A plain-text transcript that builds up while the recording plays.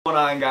What's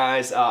going on,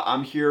 guys?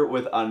 I'm here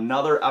with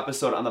another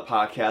episode on the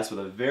podcast with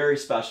a very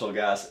special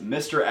guest,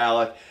 Mr.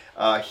 Alec.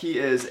 He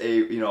is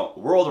a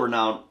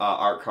world-renowned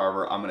art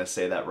carver. I'm going to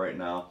say that right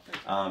now.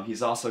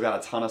 He's also got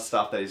a ton of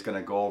stuff that he's going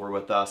to go over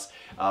with us.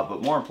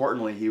 But more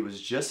importantly, he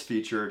was just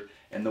featured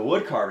in the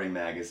Wood Carving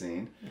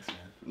magazine. Thanks, man.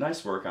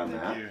 Nice work on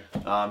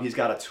Thank that. He's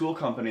got a tool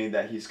company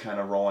that he's kind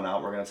of rolling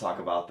out. We're going to talk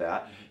about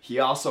that. He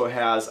also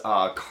has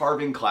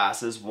carving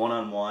classes,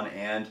 one-on-one,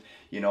 and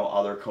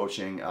other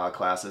coaching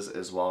classes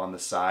as well on the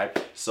side.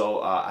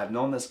 So I've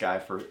known this guy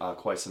for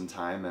quite some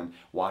time and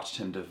watched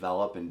him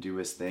develop and do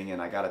his thing.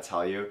 And I got to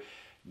tell you,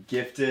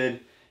 gifted,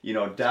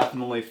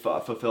 definitely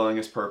fulfilling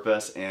his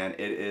purpose. And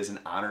it is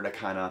an honor to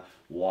kind of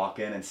walk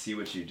in and see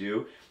what you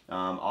do.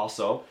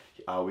 Also,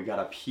 we got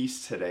a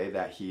piece today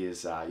that he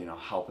is,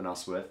 helping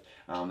us with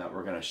that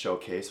we're going to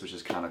showcase, which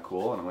is kind of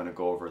cool. And I'm going to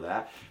go over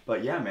that.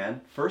 But yeah, man,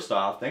 first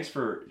off, thanks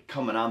for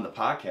coming on the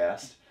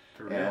podcast.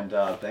 And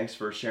thanks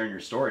for sharing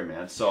your story,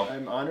 man. So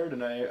I'm honored,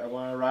 and I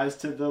want to rise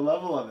to the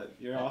level of it.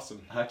 You're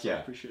awesome. Heck yeah. I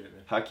appreciate it,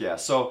 man. Heck yeah.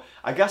 So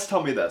I guess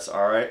tell me this,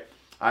 all right?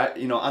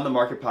 On the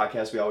Market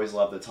Podcast, we always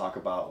love to talk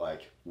about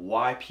like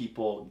why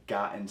people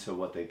got into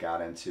what they got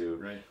into.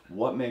 Right.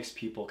 What makes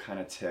people kind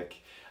of tick?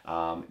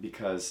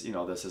 Because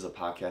this is a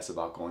podcast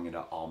about going into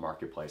all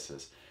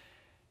marketplaces.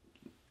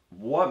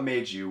 What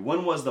made you?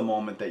 When was the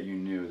moment that you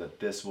knew that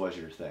this was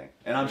your thing?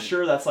 And I'm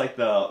sure that's like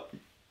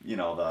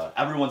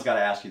everyone's got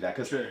to ask you that,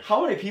 because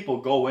how many people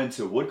go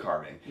into wood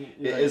carving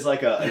is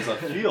like a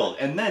field,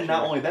 and then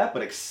not only that,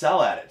 but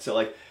excel at it. So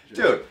like,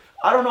 dude,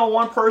 I don't know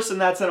one person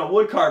that's in a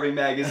wood carving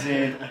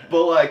magazine,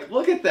 but like,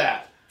 look at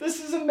that. This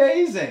is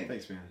amazing.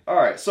 Thanks, man. All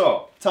right,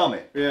 so tell me.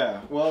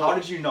 Yeah. Well, how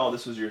did you know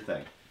this was your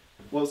thing?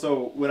 Well,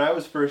 so when I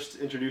was first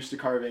introduced to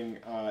carving,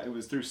 it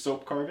was through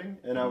soap carving,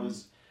 and I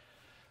was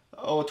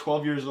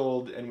 12 years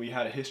old, and we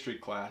had a history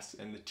class,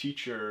 and the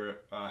teacher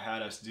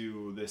had us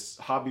do this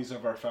hobbies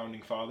of our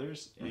founding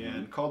fathers,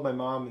 and called my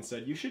mom and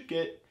said, you should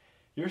get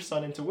your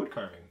son into wood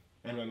carving.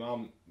 And my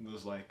mom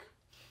was like,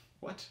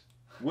 what?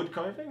 Wood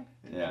carving?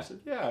 And I said,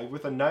 yeah,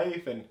 with a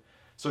knife. And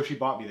so she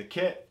bought me the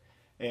kit,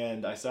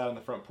 and I sat on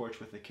the front porch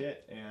with the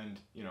kit, and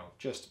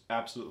just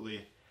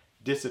absolutely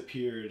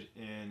disappeared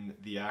in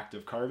the act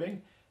of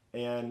carving.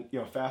 And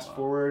fast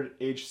forward,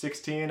 age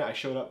 16, I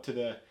showed up to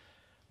the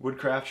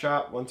woodcraft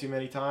shop one too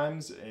many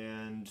times,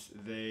 and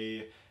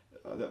the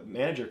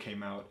manager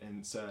came out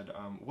and said,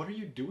 what are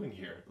you doing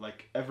here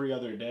like every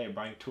other day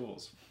buying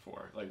tools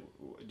for? Like,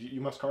 you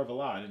must carve a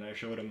lot. And I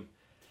showed him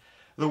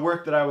the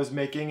work that I was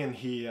making, and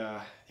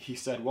he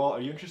said, well,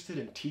 are you interested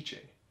in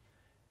teaching?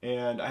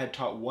 And I had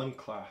taught one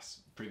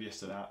class previous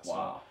to that.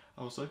 Wow.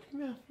 So I was like,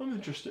 yeah, I'm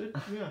interested.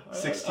 Yeah,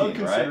 16, I'll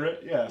consider right?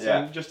 it. Yeah, so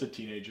I'm just a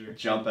teenager.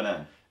 Jumping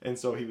in. And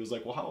so he was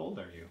like, well, how old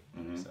are you?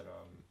 And I said,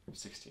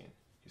 16.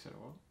 He said,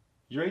 well,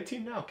 you're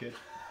 18 now, kid.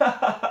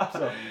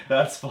 So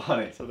that's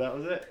funny. So that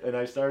was it. And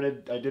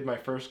I did my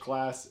first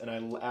class, and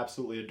I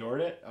absolutely adored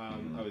it.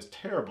 I was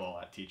terrible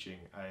at teaching.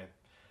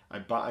 I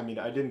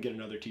didn't get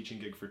another teaching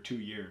gig for 2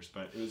 years,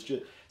 but it was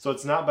just, so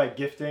it's not by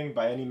gifting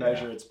by any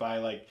measure. Yeah. It's by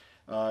like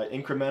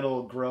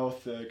incremental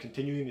growth,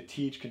 continuing to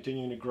teach,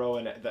 continuing to grow,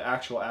 and the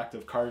actual act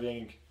of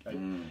carving.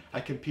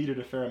 I competed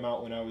a fair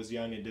amount when I was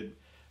young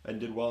and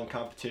did well in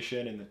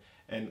competition,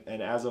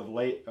 and as of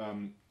late,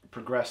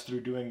 progressed through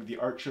doing the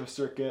art show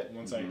circuit. And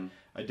once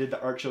I did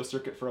the art show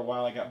circuit for a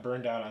while, I got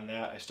burned out on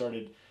that. I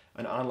started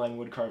an online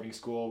wood carving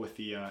school with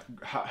the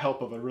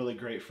help of a really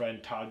great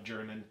friend, Todd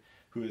German,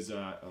 who is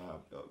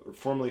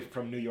formerly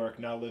from New York,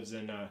 now lives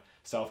in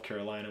South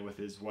Carolina with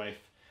his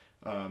wife,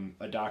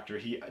 a doctor.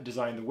 He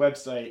designed the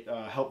website,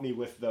 helped me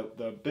with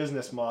the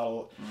business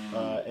model,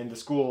 and the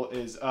school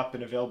is up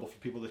and available for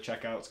people to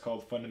check out. It's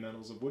called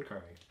Fundamentals of Wood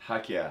Carving.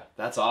 Heck yeah,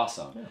 that's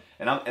awesome.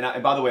 Yeah.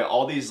 And by the way,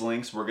 all these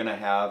links we're gonna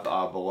have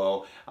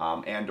below,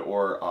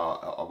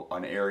 or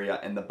an area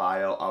in the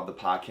bio of the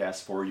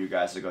podcast for you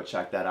guys to go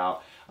check that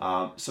out.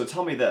 So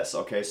tell me this,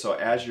 okay? So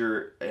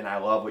and I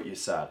love what you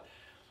said.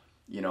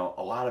 A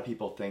lot of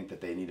people think that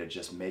they need to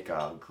just make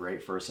a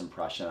great first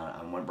impression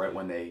right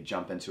when they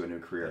jump into a new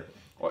career.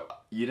 Or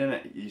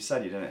you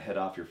said you didn't hit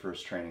off your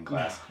first training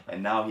class,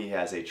 and now he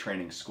has a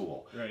training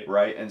school,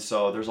 right? And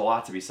so there's a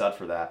lot to be said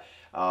for that.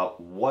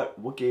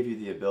 What gave you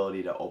the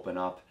ability to open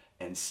up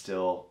and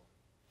still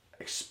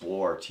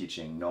explore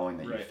teaching, knowing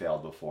that you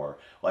failed before?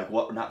 Like,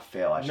 what? Not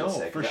fail, I should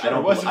say. For sure.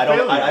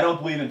 I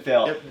don't believe in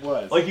fail. It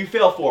was like you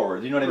fail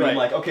forward. You know what I mean?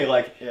 Like, okay,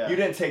 you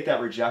didn't take that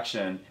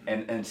rejection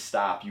and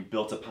stop. You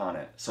built upon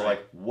it. So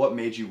like, what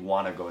made you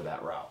want to go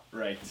that route?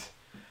 Right.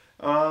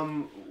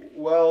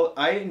 Well,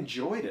 I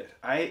enjoyed it.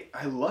 I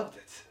loved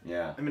it.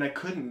 Yeah. I mean, I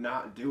couldn't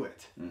not do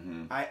it.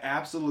 I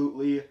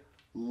absolutely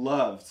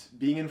loved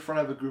being in front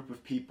of a group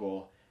of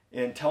people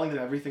and telling them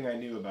everything I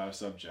knew about a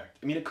subject.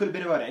 I mean, it could have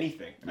been about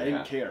anything. I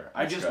didn't care.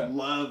 I just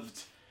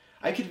loved.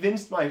 I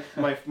convinced my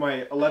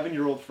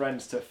 11-year-old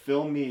friends to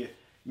film me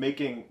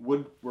making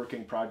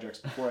woodworking projects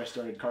before I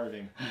started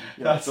carving.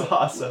 That's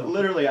awesome.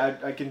 Literally,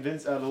 I'd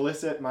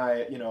elicit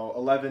my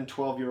 11,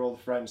 12-year-old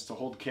friends to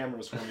hold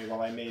cameras for me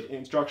while I made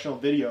instructional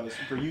videos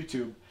for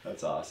YouTube.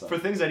 That's awesome. For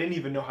things I didn't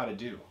even know how to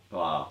do.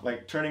 Wow.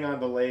 Like turning on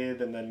the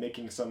lathe and then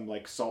making some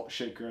like salt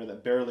shaker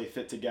that barely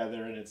fit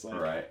together, and it's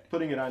like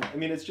putting it on. I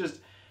mean,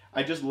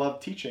 I just love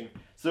teaching.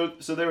 So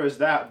there was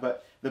that,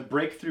 but the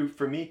breakthrough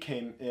for me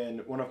came in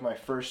one of my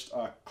first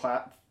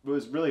class. It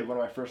was really one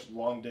of my first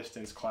long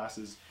distance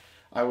classes.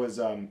 I was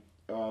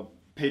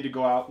paid to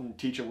go out and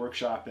teach a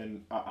workshop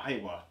in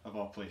Iowa, of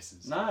all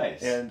places.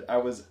 Nice. And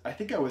I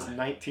think I was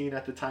 19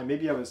 at the time.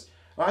 Maybe I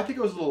think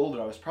I was a little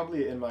older. I was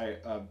probably in my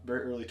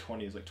very early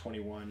 20s, like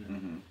 21.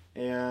 Mm-hmm.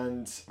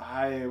 And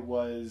I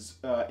was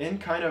in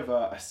kind of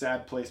a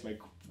sad place. My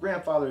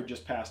grandfather had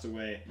just passed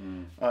away.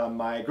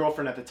 My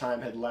girlfriend at the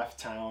time had left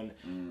town,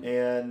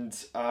 and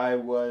I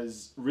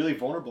was really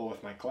vulnerable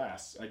with my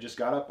class. I just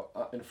got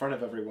up in front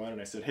of everyone and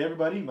I said, "Hey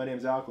everybody, my name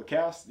is Alec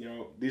Lacasse.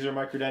 These are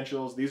my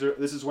credentials. This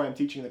is why I'm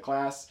teaching the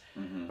class.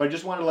 But I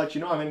just wanted to let you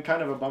know I'm in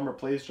kind of a bummer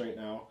place right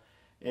now,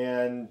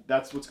 and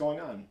that's what's going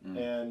on.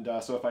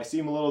 And so if I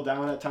seem a little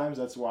down at times,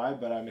 that's why.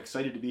 But I'm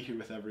excited to be here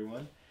with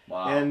everyone."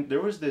 Wow. And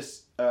there was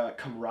this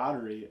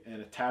camaraderie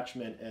and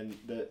attachment, and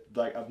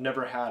I've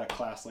never had a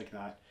class like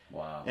that.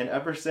 Wow. And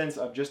ever since,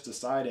 I've just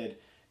decided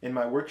in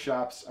my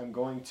workshops I'm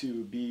going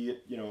to be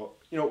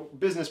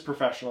business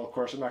professional. Of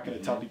course, I'm not going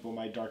to tell people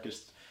my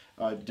darkest,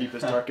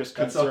 deepest, darkest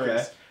concerns.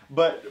 Okay.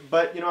 But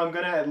I'm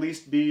going to at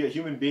least be a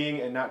human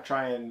being and not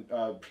try and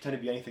pretend to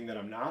be anything that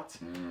I'm not,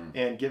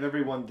 and give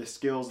everyone the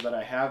skills that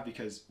I have,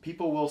 because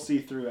people will see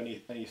through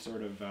any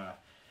sort of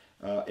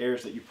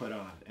airs that you put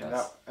on,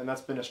 and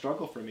that's been a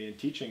struggle for me in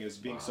teaching, is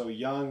being so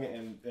young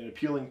and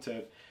appealing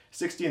to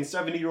 60 and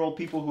 70-year-old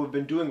people who have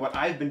been doing what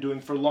I've been doing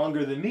for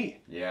longer than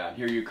me. Yeah,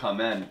 here you come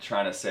in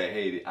trying to say,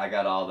 hey, I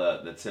got all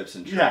the tips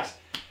and tricks.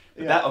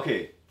 Yeah.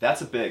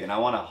 That's a big, and I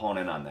want to hone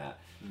in on that.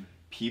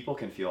 People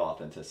can feel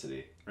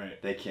authenticity.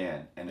 Right. They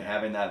can. And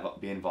having that,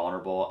 being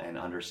vulnerable and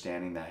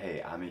understanding that,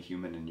 hey, I'm a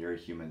human and you're a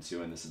human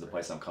too, and this is the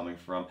place I'm coming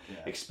from,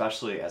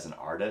 especially as an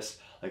artist.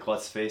 Like,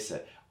 let's face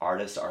it,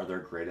 artists are their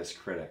greatest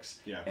critics.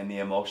 Yeah. And the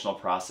emotional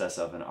process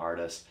of an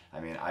artist, I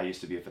mean, I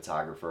used to be a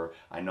photographer.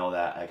 I know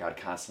that I'd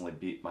constantly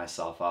beat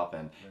myself up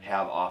and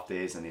have off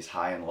days and these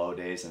high and low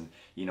days. And,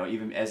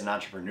 even as an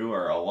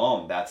entrepreneur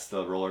alone, that's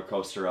the roller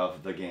coaster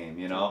of the game,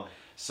 Yeah.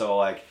 So,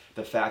 like,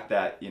 the fact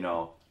that,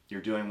 you're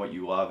doing what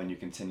you love and you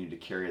continue to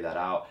carry that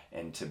out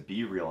and to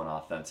be real and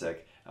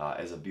authentic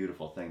is a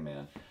beautiful thing,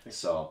 man.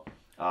 So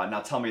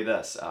now tell me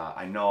this.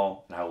 I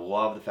know, and I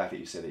love the fact that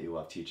you say that you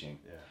love teaching.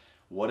 Yeah.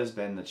 What has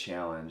been the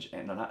challenge?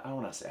 And I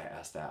don't want to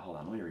ask that. Hold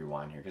on, let me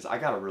rewind here, because I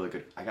got a really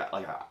good,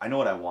 I know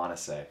what I want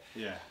to say.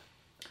 Yeah.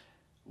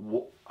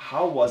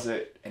 How was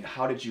it, and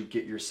how did you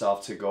get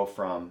yourself to go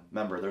from,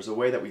 remember, there's a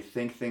way that we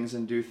think things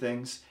and do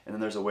things, and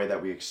then there's a way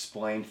that we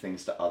explain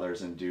things to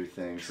others and do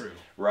things. True.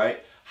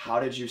 Right? How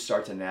did you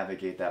start to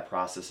navigate that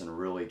process and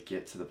really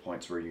get to the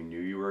points where you knew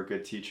you were a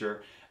good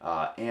teacher?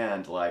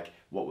 And like,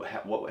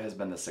 what has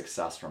been the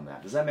success from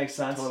that? Does that make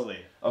sense? Totally.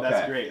 Okay.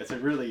 That's great. It's a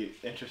really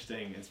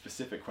interesting and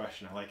specific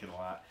question. I like it a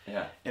lot.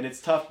 Yeah. And it's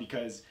tough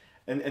because,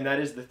 and that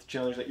is the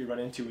challenge that you run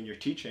into when you're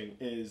teaching,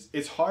 is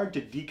it's hard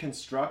to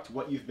deconstruct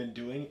what you've been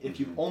doing if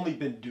you've only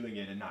been doing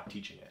it and not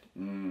teaching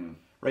it.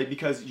 Right?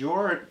 Because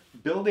you're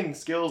building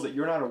skills that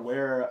you're not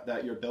aware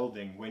that you're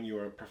building when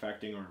you're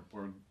perfecting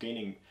or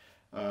gaining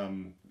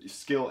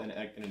skill in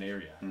an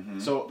area.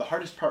 So the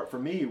hardest part for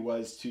me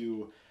was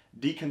to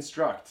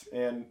deconstruct,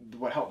 and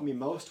what helped me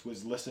most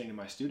was listening to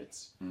my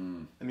students.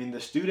 I mean, the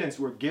students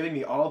were giving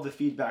me all of the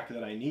feedback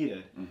that I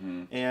needed,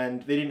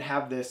 and they didn't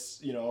have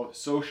this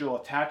social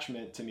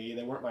attachment to me.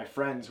 They weren't my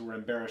friends who were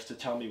embarrassed to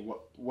tell me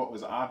what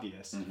was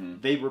obvious.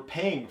 They were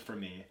paying for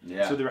me,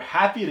 so they were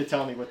happy to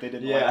tell me what they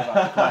didn't like about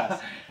the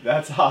class.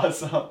 That's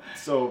awesome.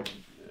 So,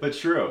 but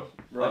true.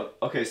 Right.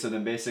 Okay, so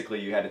then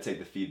basically you had to take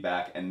the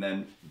feedback and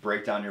then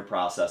break down your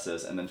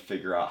processes and then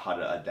figure out how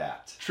to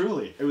adapt.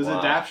 Truly, it was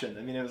adaptation.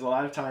 I mean, it was a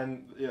lot of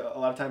time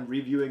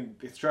reviewing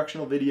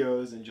instructional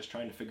videos and just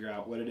trying to figure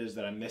out what it is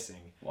that I'm missing.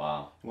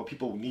 Wow. And what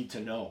people need to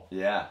know.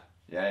 Yeah,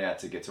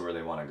 to get to where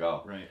they want to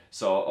go. Right.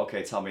 So,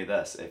 okay, tell me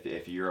this: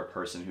 if you're a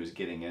person who's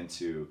getting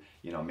into,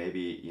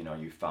 maybe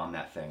you found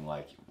that thing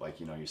like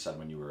you said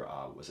when you were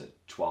was it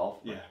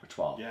 12? Yeah. Or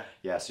 12. Yeah.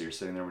 Yeah. So you're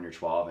sitting there when you're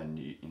 12 and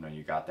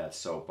you got that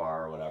soap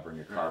bar or whatever and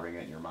you're carving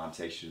it and your mom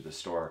takes you to the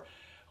store,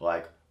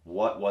 like.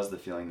 What was the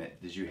feeling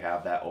did you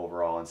have that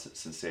overall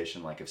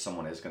sensation? Like, if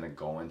someone is going to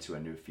go into a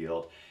new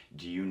field,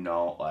 do you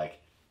know,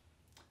 like,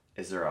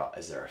 is there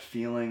a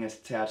feeling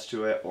attached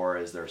to it, or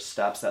is there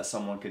steps that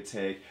someone could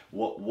take?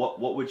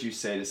 What would you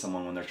say to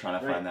someone when they're trying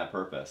to find that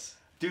purpose?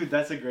 Dude,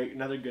 that's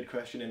another good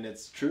question, and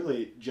it's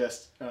truly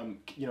just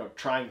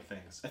trying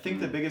things. I think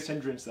the biggest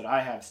hindrance that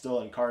I have still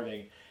in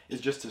carving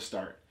is just to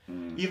start.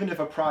 Even if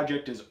a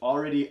project is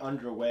already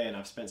underway and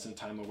I've spent some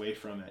time away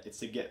from it, it's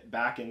to get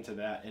back into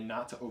that and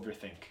not to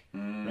overthink,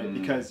 right?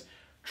 Because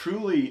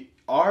truly,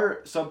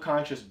 our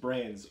subconscious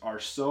brains are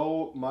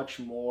so much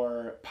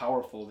more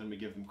powerful than we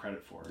give them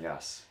credit for.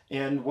 Yes.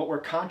 And what we're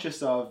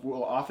conscious of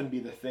will often be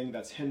the thing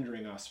that's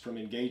hindering us from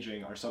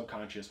engaging our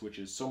subconscious, which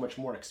is so much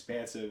more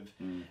expansive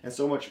and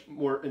so much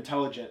more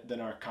intelligent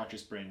than our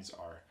conscious brains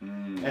are.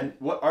 And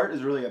what art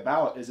is really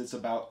about is it's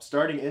about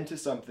starting into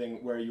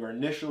something where you are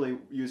initially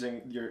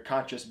using your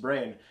conscious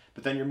brain,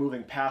 but then you're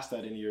moving past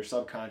that into your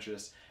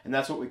subconscious. And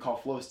that's what we call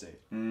flow state.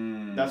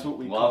 That's what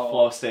we Love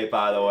flow state,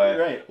 by the way.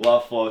 Right.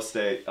 Love flow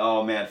state.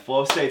 Oh man,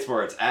 flow state's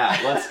where it's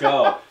at. Let's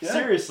go. Yeah,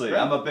 Seriously, right.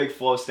 I'm a big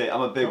flow state.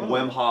 I'm a big Totally.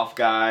 Wim Hof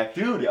guy.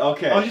 Dude,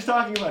 Okay. I was just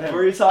talking about him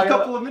Were you talking a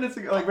couple of minutes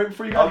ago, like right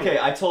before you got Okay,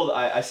 here.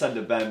 I said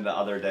to Ben the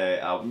other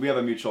day, we have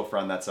a mutual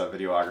friend that's a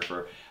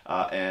videographer,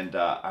 and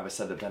I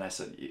said to Ben, I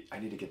said, I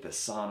need to get this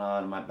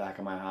sauna in my back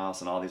of my house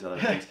and all these other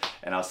things.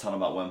 And I was telling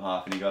him about Wim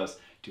Hof, and he goes,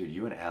 dude,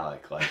 you and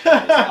Alec, like,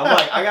 I'm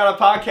like, I got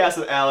a podcast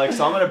with Alec,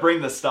 so I'm gonna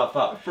bring this stuff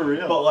up. For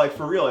real. But like,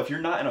 for real, if you're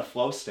not in a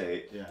flow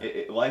state,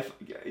 Yeah. life,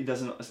 it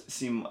doesn't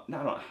seem, I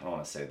don't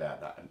want to say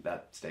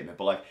that statement,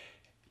 but like,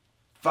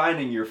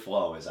 finding your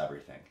flow is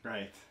everything.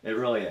 Right. It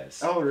really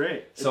is. Oh,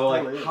 right. So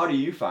like, Totally is. how do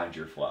you find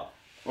your flow?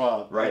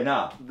 Well, Right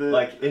now,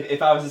 like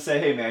if I was to say,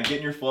 hey man, get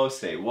in your flow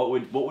state, what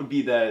would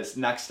be the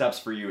next steps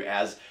for you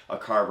as a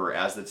carver,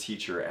 as the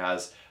teacher,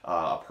 as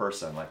a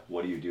person? Like,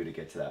 what do you do to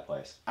get to that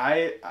place?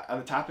 on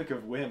the topic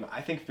of Wim,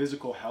 I think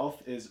physical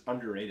health is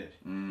underrated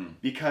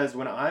because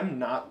when I'm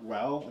not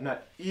well, I'm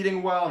not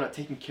eating well, I'm not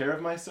taking care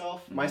of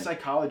myself, my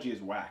psychology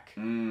is whack,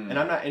 and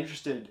I'm not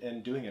interested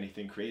in doing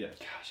anything creative.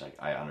 Gosh,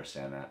 I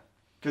understand that.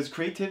 Because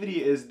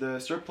creativity is the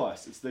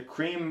surplus. It's the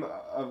cream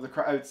of the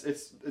crop. It's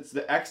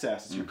the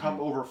excess. It's your cup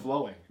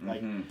overflowing.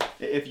 Like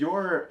if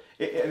you're,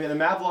 I mean, the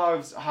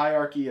Maslow's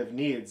hierarchy of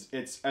needs,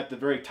 it's at the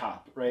very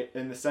top, right?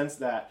 In the sense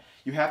that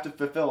you have to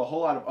fulfill a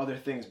whole lot of other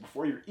things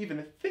before you're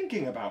even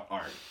thinking about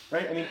art,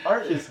 right? I mean,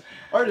 art is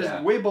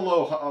way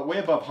below, way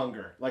above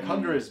hunger. Like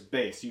hunger is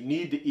base. You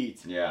need to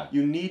eat. Yeah.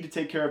 You need to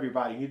take care of your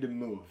body. You need to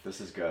move.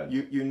 This is good.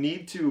 You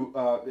need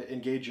to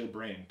engage your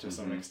brain to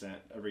some extent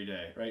every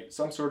day, right?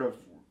 Some sort of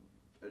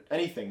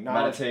anything.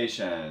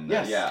 Meditation.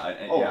 Yes.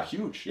 Yeah.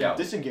 Huge. Yeah.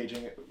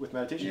 Disengaging with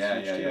meditation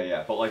is huge too.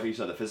 Yeah. But like you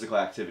said, the physical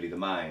activity, the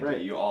mind, Right.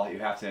 you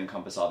have to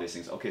encompass all these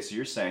things. Okay, so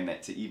you're saying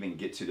that to even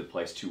get to the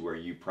place to where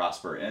you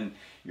prosper in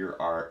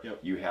your art,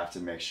 you have to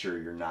make sure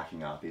you're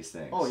knocking out these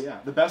things. Oh yeah.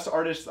 The best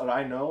artists that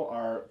I know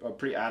are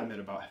pretty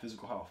adamant about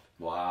physical health.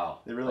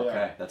 Wow. They really are.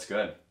 Okay, that's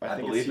good. I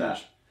think believe it's that.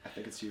 huge. I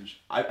think it's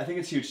huge. I think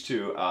it's huge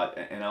too,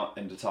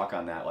 and to talk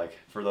on that, like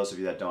for those of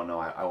you that don't know,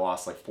 I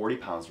lost like 40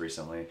 pounds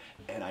recently,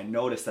 and I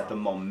noticed that the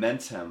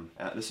momentum,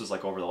 this was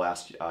like over the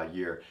last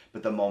year,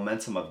 but the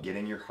momentum of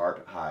getting your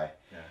heart high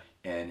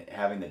and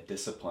having the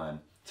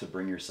discipline to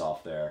bring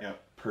yourself there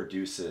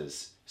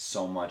produces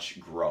so much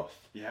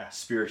growth. Yeah.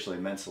 Spiritually,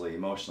 mentally,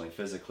 emotionally,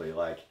 physically,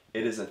 like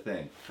it is a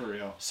thing. For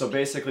real. So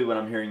basically what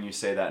I'm hearing you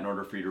say that in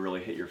order for you to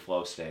really hit your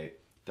flow state,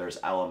 there's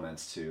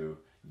elements to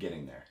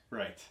getting there.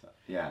 Right.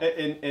 Yeah.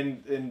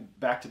 And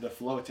back to the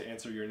flow to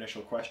answer your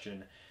initial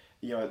question,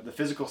 you know, the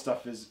physical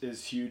stuff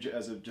is huge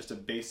as just a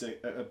base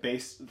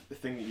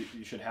thing that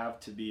you should have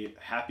to be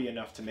happy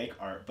enough to make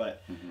art.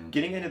 But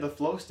getting into the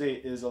flow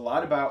state is a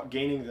lot about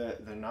gaining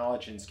the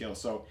knowledge and skill.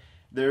 So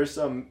there's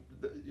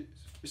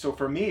so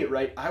for me,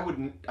 right, I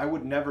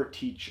would never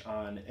teach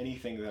on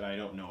anything that I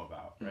don't know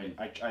about, right?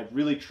 I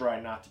really try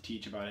not to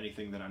teach about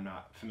anything that I'm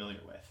not familiar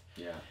with.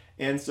 Yeah.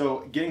 And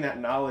so getting that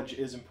knowledge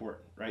is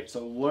important, right?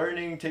 So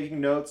learning,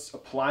 taking notes,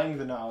 applying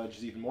the knowledge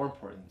is even more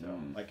important though.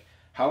 Like,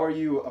 how are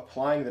you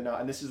applying the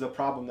knowledge? And this is the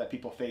problem that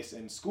people face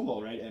in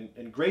school, right? And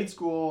in grade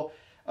school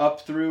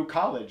up through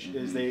college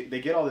is they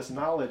get all this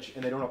knowledge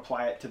and they don't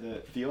apply it to the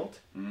field.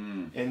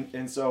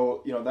 And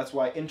so, you know, that's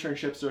why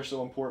internships are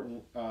so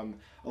important.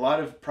 A lot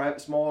of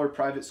smaller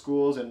private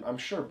schools, and I'm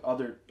sure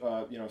other,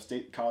 you know,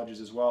 state colleges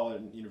as well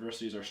and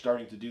universities are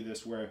starting to do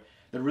this, where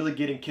they're really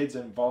getting kids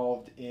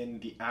involved in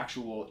the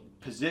actual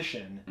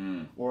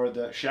position or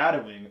the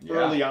shadowing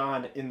early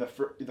on in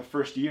the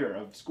first year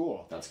of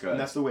school. That's good. And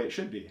that's the way it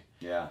should be.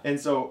 Yeah. And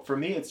so for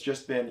me, it's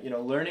just been, you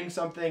know, learning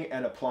something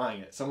and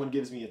applying it. Someone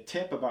gives me a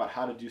tip about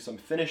how to do some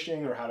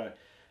finishing or how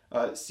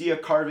to see a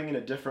carving in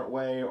a different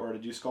way or to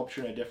do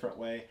sculpture in a different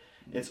way.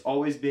 It's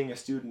always being a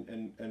student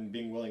and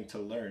being willing to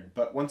learn.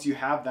 But once you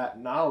have that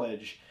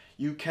knowledge,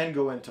 you can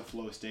go into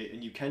flow state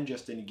and you can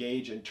just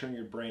engage and turn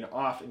your brain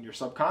off in your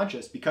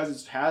subconscious because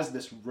it has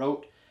this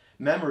rote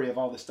memory of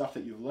all the stuff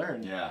that you've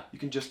learned. Yeah. You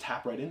can just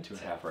tap right into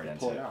it.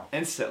 Pull it out.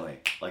 Instantly,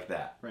 like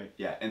that. Right.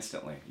 Yeah,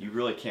 instantly. You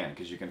really can,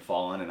 because you can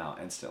fall in and out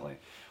instantly.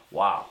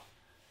 Wow.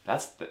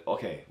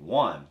 Okay,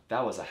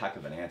 that was a heck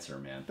of an answer,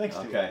 man. Thanks,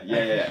 dude. Okay,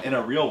 yeah. And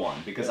a real one,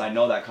 because I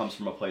know that comes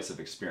from a place of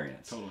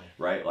experience. Totally.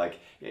 Right? Like,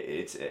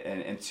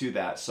 and to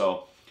that,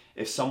 so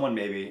if someone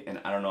maybe,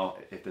 and I don't know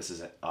if this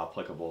is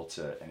applicable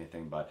to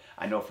anything, but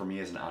I know for me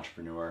as an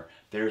entrepreneur,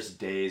 there's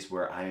days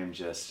where I am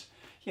just,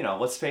 you know,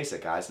 let's face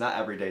it, guys, not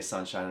every day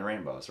sunshine and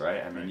rainbows,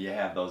 right? I mean, you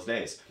have those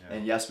days. Yeah.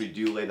 And yes, we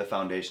do lay the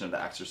foundation of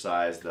the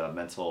exercise, the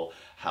mental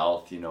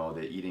health, you know,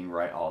 the eating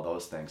right, all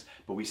those things,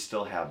 but we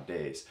still have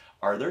days.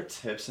 Are there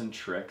tips and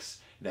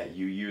tricks that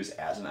you use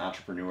as an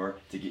entrepreneur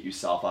to get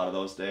yourself out of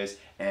those days?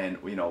 And,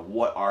 you know,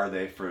 what are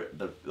they for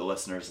the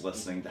listeners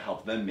listening to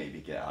help them maybe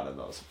get out of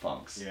those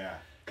funks? Yeah.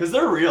 Because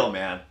they're real,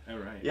 man. All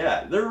right.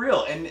 Yeah, they're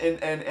real. And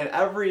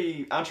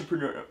every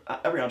entrepreneur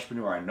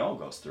I know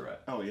goes through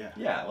it. Oh, yeah.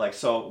 Yeah, like,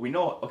 so we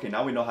know, okay,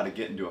 now we know how to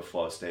get into a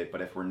flow state, but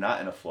if we're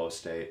not in a flow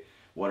state,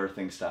 what are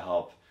things to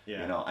help?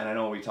 Yeah. You know, and I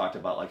know we talked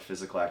about like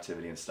physical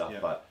activity and stuff, Yeah.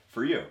 but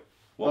for you,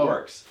 what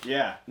works?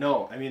 Yeah,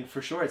 no, I mean,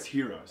 for sure it's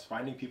heroes.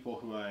 Finding people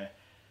who I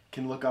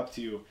can look up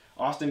to.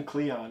 Austin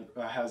Kleon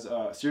has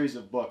a series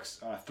of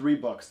books, 3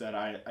 books that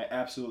I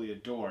absolutely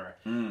adore.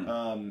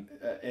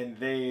 And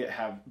they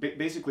have,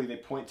 basically they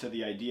point to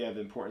the idea of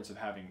the importance of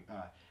having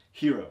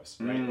heroes,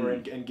 right? Or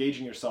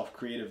engaging yourself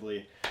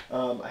creatively.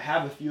 I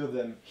have a few of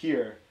them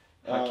here.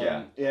 Heck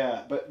yeah.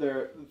 Yeah, but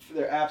they're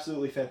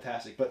absolutely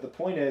fantastic. But the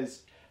point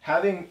is,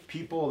 having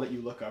people that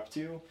you look up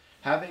to,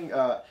 having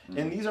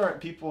and these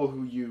aren't people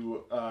who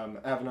you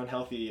have an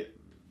unhealthy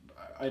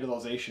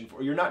idolization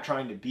for. You're not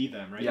trying to be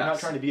them, right? Yes. You're not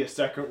trying to be a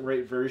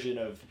second-rate version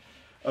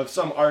of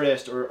some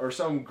artist or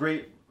some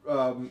great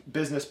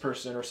business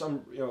person or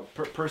some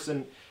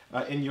person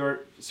in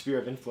your sphere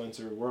of influence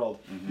or world.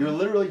 You're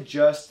literally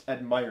just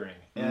admiring.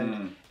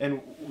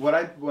 And what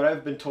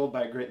I've been told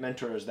by a great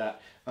mentor is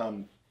that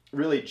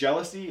really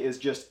jealousy is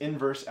just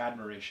inverse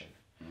admiration.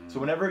 So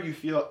whenever you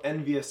feel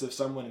envious of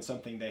someone and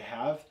something they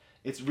have,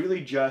 it's really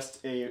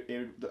just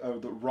the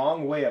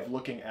wrong way of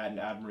looking at an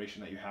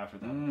admiration that you have for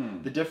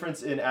them. The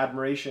difference in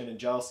admiration and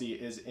jealousy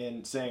is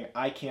in saying,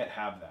 I can't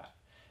have that.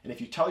 And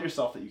if you tell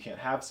yourself that you can't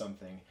have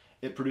something,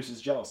 it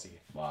produces jealousy.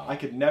 Wow. I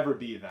could never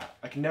be that.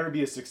 I can never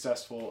be as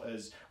successful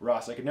as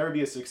Ross. I could never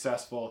be as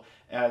successful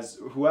as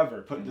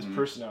whoever put this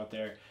person out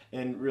there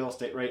in real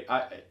estate, right?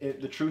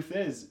 The truth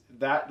is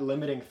that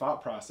limiting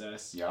thought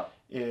process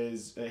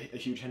is a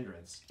huge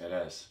hindrance. It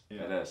is.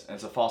 Yeah. It is. And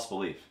it's a false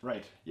belief.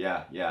 Right.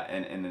 Yeah, yeah.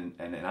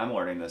 And I'm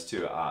learning this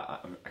too. I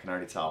can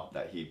already tell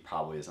that he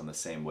probably is on the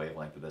same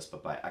wavelength of this,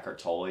 but by Eckhart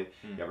Tolle. You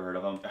ever heard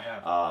of him? I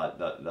have.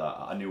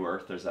 The A New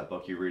Earth, there's that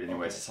book you read anyways.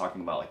 Okay. It's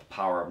talking about like the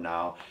power of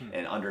now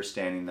and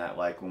understanding that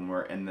like when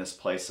we're in this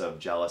place of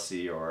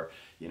jealousy or,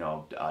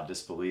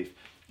 disbelief,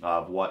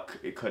 of what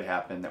it could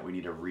happen, that we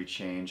need to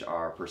rechange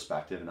our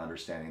perspective and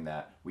understanding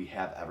that we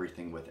have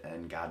everything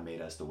within. God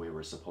made us the way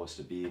we're supposed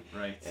to be.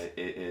 Right. It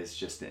is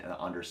just an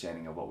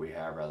understanding of what we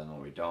have rather than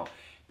what we don't.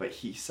 But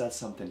he said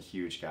something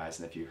huge, guys,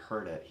 and if you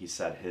heard it, he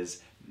said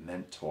his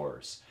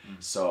mentors.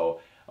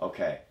 So,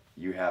 okay,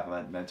 you have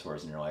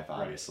mentors in your life,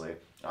 obviously.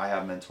 Right. I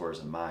have mentors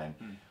in mine.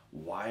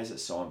 Why is it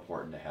so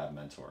important to have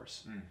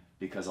mentors?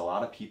 Because a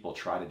lot of people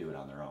try to do it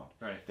on their own.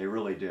 Right. They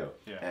really do.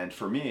 Yeah. And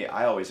for me,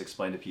 I always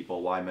explain to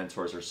people why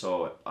mentors are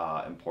so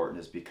important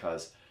is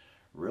because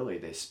really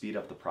they speed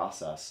up the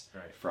process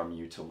from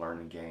you to learn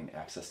and gain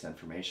access to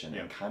information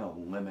and kind of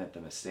limit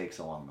the mistakes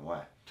along the way.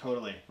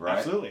 Totally. Right?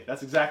 Absolutely.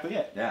 That's exactly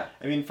it. Yeah.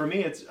 I mean, for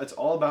me, it's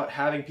all about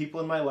having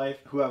people in my life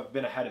who have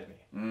been ahead of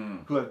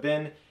me, who have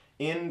been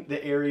in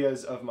the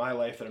areas of my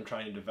life that I'm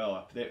trying to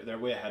develop. They're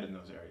way ahead in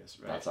those areas.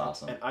 Right? That's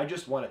awesome. And I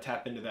just want to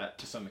tap into that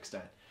to some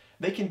extent.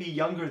 They can be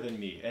younger than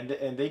me,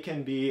 and they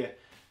can be,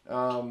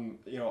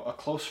 a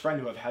close friend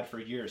who I've had for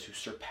years who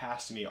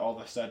surpassed me all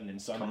of a sudden in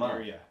some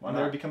area. And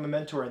they've become a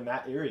mentor in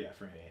that area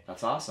for me.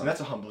 That's awesome. And that's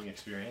a humbling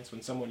experience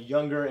when someone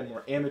younger and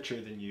more amateur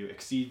than you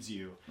exceeds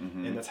you,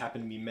 and that's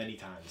happened to me many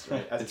times.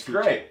 Right? As it's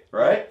great,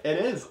 right? It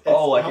is. It's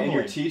humbling. in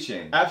your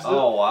teaching.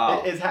 Absolutely. Oh,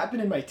 wow. It's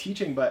happened in my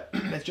teaching, but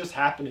it's just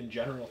happened in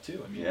general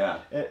too. I mean,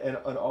 in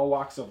all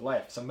walks of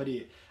life.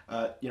 Somebody,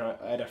 I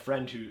had a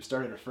friend who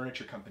started a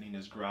furniture company in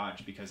his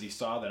garage because he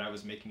saw that I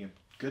was making a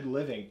good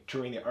living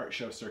touring the art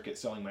show circuit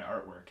selling my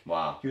artwork.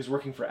 Wow. He was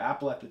working for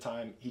Apple at the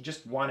time. He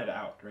just wanted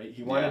out, right?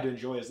 He wanted to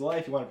enjoy his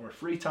life. He wanted more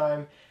free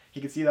time.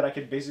 He could see that I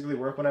could basically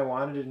work when I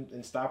wanted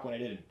and stop when I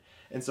didn't.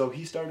 And so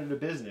he started a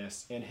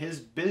business, and his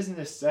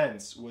business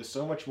sense was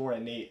so much more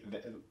innate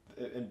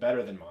and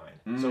better than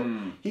mine. So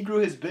he grew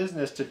his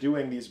business to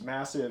doing these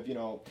massive,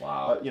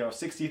 $60,000,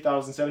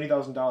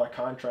 $70,000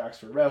 contracts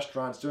for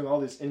restaurants, doing all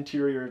this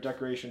interior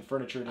decoration,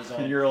 furniture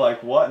design. You're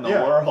like, what in the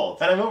world?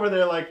 And I'm over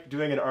there like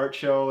doing an art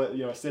show,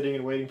 sitting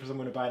and waiting for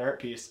someone to buy an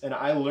art piece. And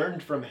I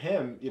learned from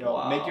him,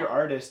 make your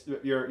artists,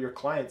 your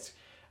clients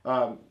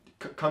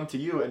come to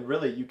you, and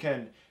really you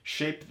can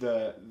shape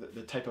the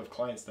type of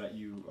clients that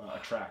you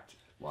attract.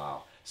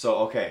 Wow. So,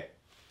 okay,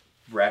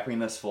 wrapping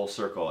this full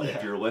circle,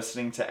 if you're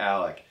listening to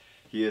Alec,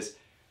 he is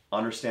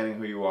understanding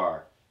who you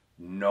are,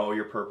 know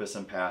your purpose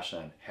and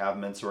passion, have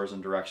mentors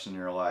and direction in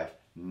your life,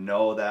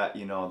 know that,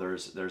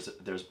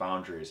 there's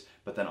boundaries,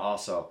 but then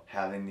also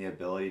having the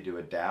ability to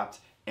adapt.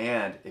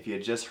 And if you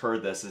had just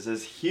heard this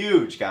is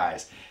huge,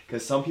 guys,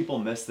 because some people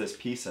miss this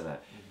piece in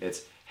it.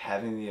 It's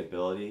having the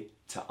ability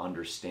to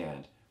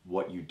understand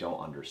what you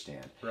don't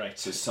understand. Right.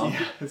 So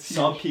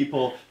some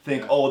people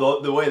think,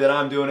 the way that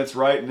I'm doing it's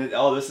right, and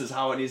this is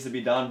how it needs to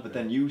be done. But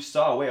then you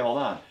saw, wait, hold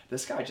on,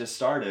 this guy just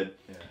started.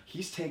 Yeah.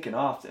 He's taken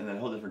off in a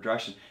whole different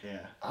direction.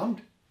 Yeah.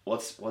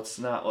 Let's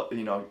not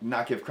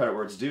give credit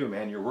where it's due,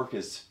 man. Your work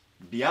is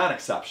beyond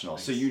exceptional.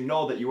 Thanks. So you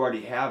know that you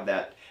already have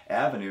that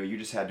avenue. You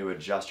just had to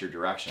adjust your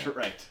direction.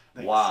 Right.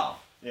 Thanks. Wow.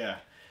 Yeah.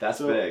 That's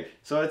big.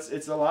 So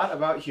it's a lot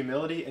about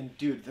humility, and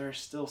dude, there's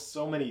still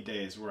so many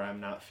days where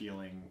I'm not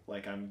feeling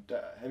like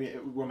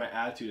where my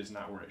attitude is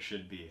not where it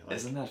should be. Like,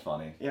 isn't that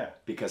funny? Yeah.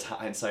 Because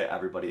hindsight,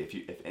 everybody,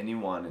 if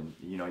anyone, and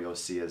you'll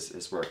see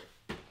his work,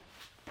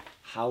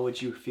 how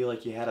would you feel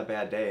like you had a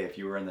bad day if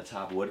you were in the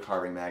top wood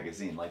carving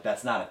magazine? Like,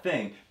 that's not a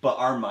thing, but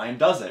our mind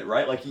does it,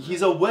 right? Like,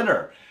 he's a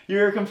winner.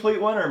 You're a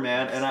complete winner,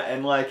 man. And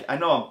I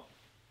know I'm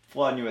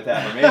flooding you with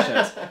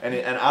affirmations,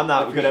 and I'm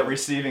not good at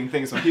receiving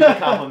things when people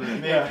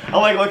compliment me. Yeah. I'm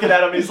like looking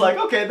at him, and he's like,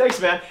 okay, thanks,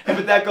 man.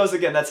 But that goes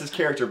again, that's his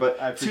character.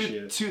 But I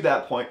appreciate it. To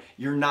that point,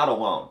 you're not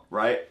alone,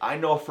 right? I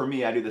know for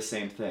me, I do the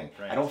same thing.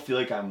 Right. I don't feel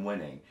like I'm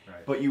winning,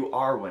 right. but you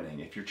are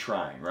winning if you're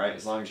trying, right?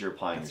 As long as you're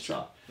applying that's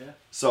yourself. True. Yeah.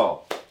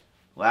 So,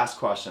 last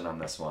question on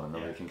this one, and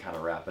then we can kind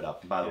of wrap it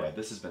up. And by the way,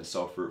 this has been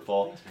so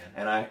fruitful,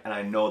 thanks, and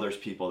I know there's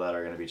people that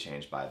are going to be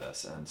changed by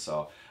this. And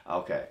so,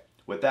 okay.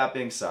 With that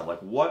being said, like,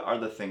 what are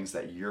the things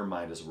that your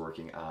mind is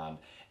working on,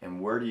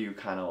 and where are you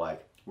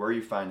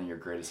finding your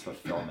greatest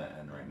fulfillment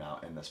in right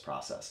now in this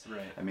process?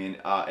 Right. I mean,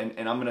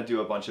 and I'm gonna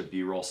do a bunch of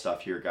B-roll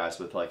stuff here, guys,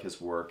 with like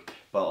his work,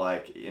 but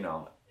like,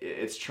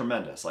 it's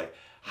tremendous. Like,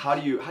 how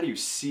do you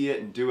see it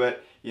and do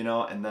it,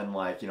 and then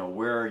like,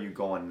 where are you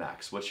going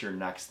next? What's your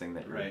next thing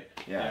that you're right?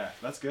 Yeah,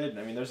 that's good.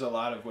 I mean, there's a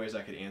lot of ways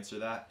I could answer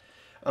that.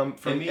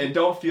 For me, and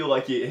don't feel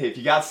like if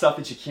you got stuff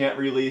that you can't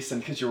release, and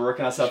because you're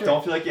working on stuff,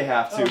 don't feel like you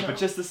have to. But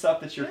just the stuff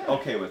that you're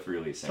okay with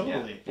releasing.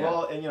 Totally. Yeah.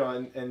 Well,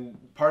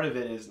 and part of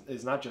it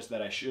is not just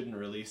that I shouldn't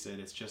release it.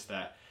 It's just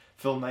that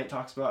Phil Knight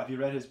talks about. Have you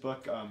read his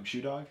book,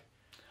 Shoe Dog?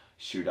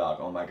 Shoe Dog.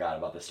 Oh my God,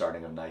 about the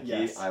starting of Nike.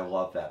 Yes. I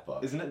love that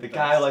book. Isn't it the the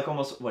guy best? like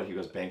almost he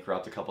goes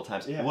bankrupt a couple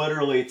times. Yeah.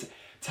 Literally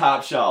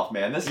top shelf,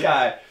 man. This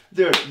guy,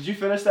 dude. Did you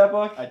finish that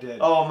book? I did.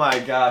 Oh my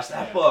gosh,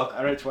 that book.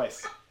 I read it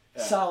twice.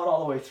 Yeah. Solid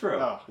all the way through.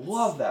 Oh,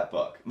 love that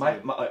book.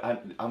 I'm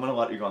gonna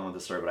let you go on with the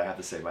story, but I have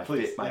to say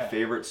my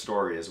favorite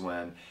story is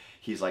when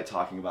he's like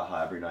talking about how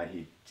every night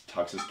he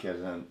tucks his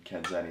kids in,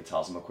 he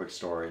tells them a quick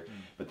story,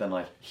 but then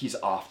like he's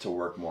off to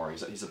work more.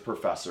 He's a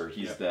professor.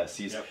 He's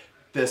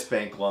this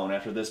bank loan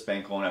after this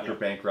bank loan after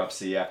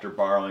bankruptcy after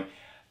borrowing,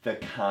 the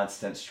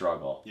constant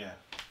struggle. Yeah.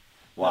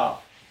 Wow.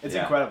 It's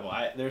incredible.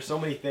 There's so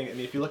many things. I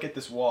mean, if you look at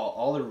this wall,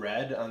 all the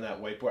red on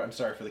that whiteboard. I'm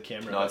sorry for the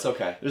camera. No, it's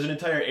okay. There's an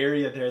entire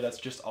area there that's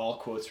just all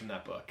quotes from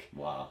that book.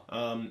 Wow.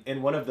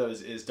 And one of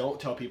those is don't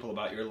tell people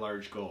about your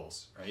large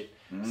goals, right?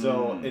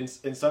 So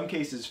in some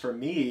cases, for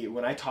me,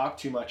 when I talk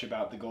too much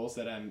about the goals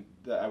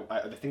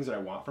the things that I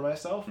want for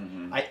myself,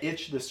 I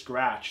itch the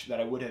scratch that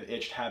I would have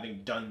itched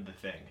having done the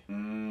thing,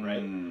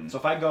 right? So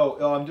if I go,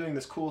 oh, I'm doing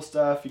this cool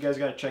stuff, you guys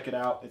got to check it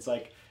out. It's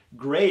like,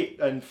 great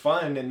and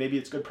fun, and maybe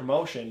it's good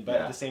promotion, but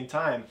at the same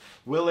time,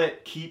 will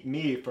it keep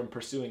me from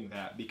pursuing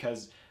that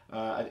because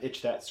I've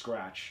itched that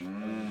scratch?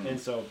 And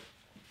so,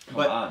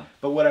 but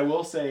what I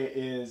will say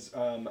is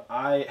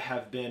I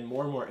have been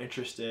more and more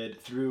interested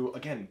through,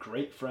 again,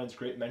 great friends,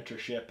 great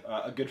mentorship.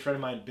 A good friend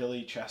of mine,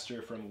 Billy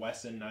Chester from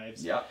Wesson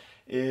Knives,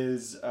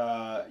 is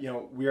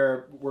we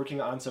are working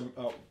on some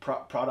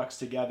products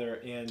together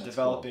and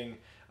developing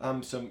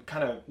some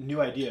kind of new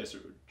ideas,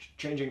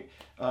 changing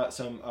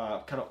some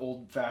kind of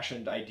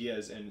old-fashioned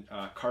ideas and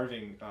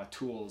carving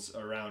tools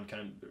around,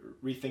 kind of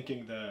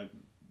rethinking the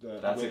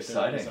That's way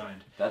exciting. they're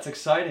designed. That's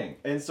exciting.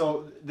 And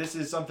so this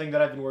is something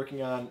that I've been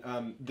working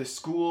on. The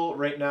school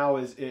right now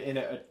is in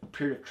a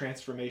period of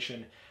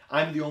transformation.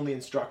 I'm the only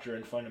instructor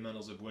in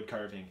fundamentals of wood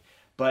carving,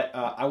 but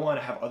I want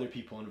to have other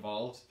people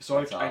involved. So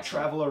I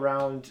travel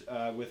around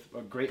with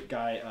a great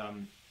guy,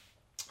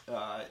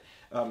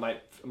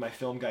 my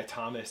film guy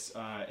Thomas,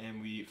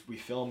 and we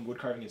film wood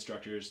carving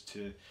instructors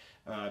to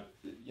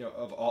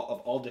of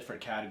all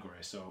different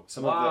categories. So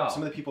some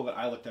of the people that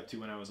I looked up to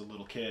when I was a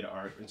little kid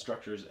are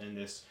instructors in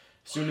this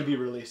soon to be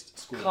released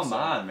school. Come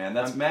on, man,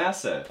 that's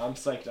massive. I'm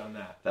psyched on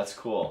that. That's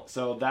cool.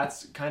 So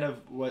that's kind of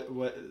what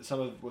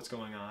some of what's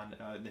going on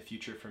in the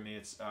future for me.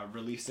 It's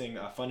releasing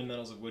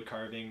fundamentals of wood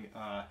carving,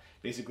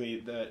 basically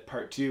the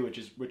part 2,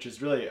 which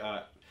is really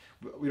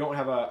we don't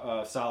have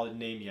a solid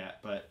name yet,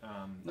 but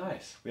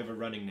nice. We have a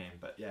running name,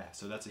 but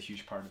so that's a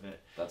huge part of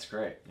it. That's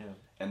great. Yeah.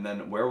 And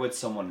then where would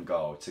someone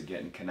go to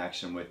get in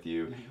connection with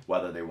you,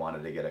 whether they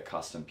wanted to get a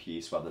custom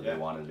piece, whether they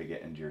wanted to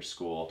get into your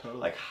school?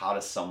 Totally. Like, how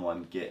does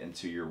someone get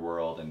into your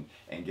world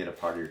and get a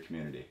part of your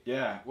community?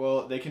 Yeah,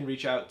 well, they can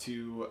reach out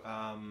to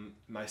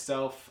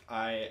myself.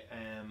 I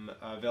am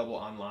available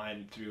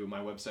online through my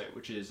website,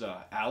 which is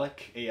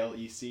Alec,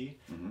 A-L-E-C,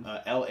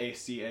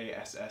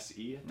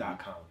 LACASSE.com.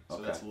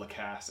 So that's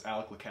Lacasse,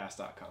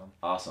 AlecLacasse.com.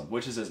 Awesome.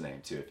 Which is his name,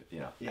 too,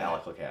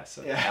 Alec Lacasse.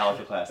 So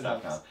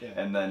AlecLacasse.com.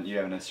 And then you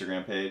have an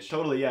Instagram page?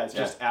 Totally, it's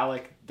just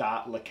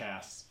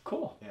alec.lacasse.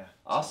 Cool. Yeah.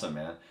 Awesome,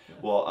 man. Yeah.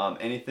 Well,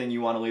 anything you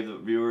want to leave the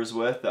viewers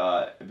with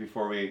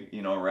before we,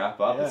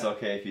 wrap up? It's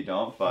okay if you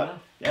don't, but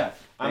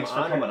thanks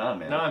for coming on,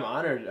 man. No, I'm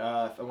honored.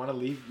 If I want to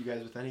leave you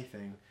guys with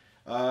anything,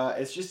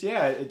 it's just,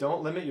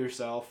 don't limit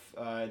yourself.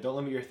 Don't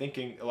limit your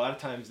thinking. A lot of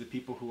times the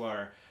people who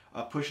are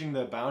pushing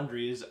the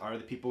boundaries are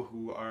the people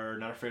who are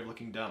not afraid of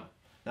looking dumb.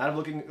 Not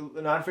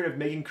afraid of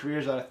making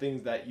careers out of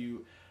things that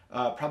you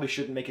probably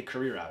shouldn't make a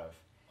career out of.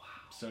 Wow.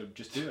 So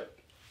just do it.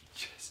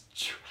 Just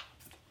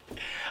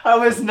dropped. I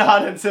was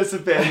not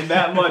anticipating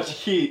that much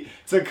heat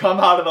to come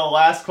out of the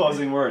last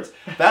closing words.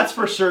 That's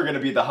for sure going to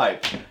be the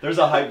hype. There's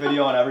a hype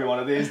video on every one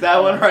of these.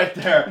 That one right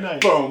there.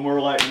 Nice. Boom, we're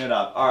lighting it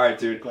up. All right,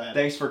 dude. Glad.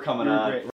 Thanks for coming You were on. great.